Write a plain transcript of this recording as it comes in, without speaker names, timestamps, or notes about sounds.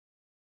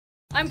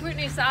I'm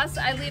Brittany Szasz.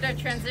 I lead our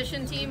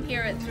transition team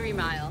here at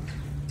Threemile.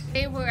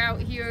 Today we're out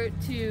here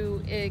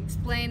to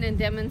explain and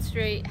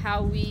demonstrate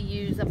how we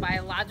use a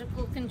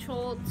biological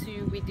control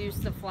to reduce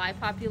the fly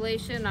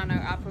population on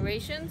our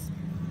operations.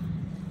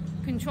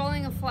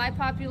 Controlling a fly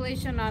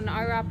population on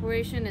our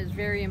operation is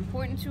very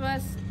important to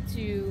us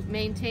to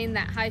maintain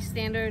that high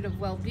standard of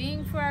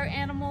well-being for our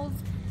animals,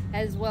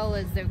 as well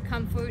as their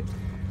comfort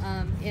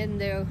in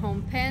their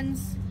home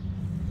pens.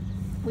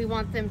 We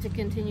want them to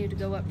continue to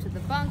go up to the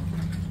bunk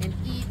and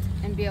eat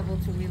and be able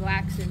to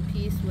relax in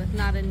peace with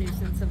not a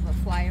nuisance of a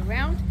fly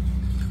around.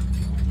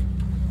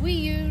 We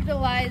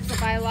utilize a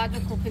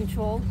biological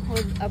control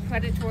with a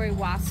predatory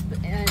wasp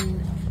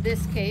in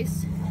this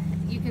case.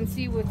 You can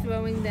see we're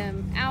throwing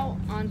them out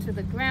onto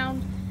the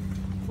ground.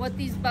 What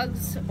these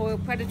bugs, or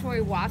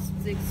predatory wasps,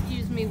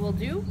 will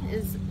do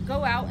is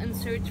go out and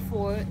search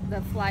for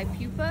the fly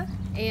pupa,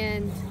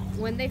 and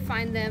when they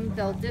find them,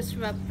 they'll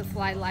disrupt the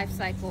fly life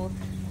cycle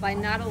by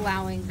not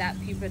allowing that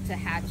pupa to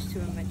hatch to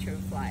a mature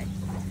fly.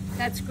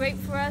 That's great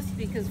for us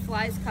because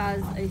flies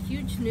cause a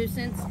huge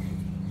nuisance,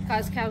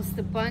 cause cows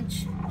to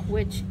bunch,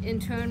 which in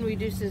turn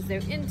reduces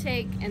their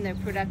intake and their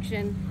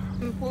production.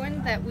 It's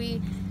important that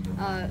we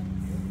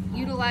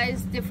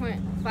utilize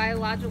different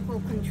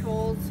biological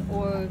controls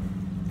or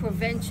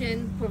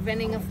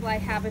preventing a fly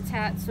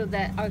habitat so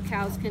that our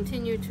cows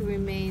continue to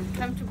remain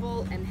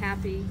comfortable and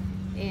happy,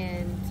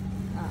 and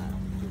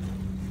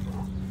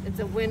it's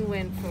a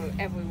win-win for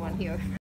everyone here.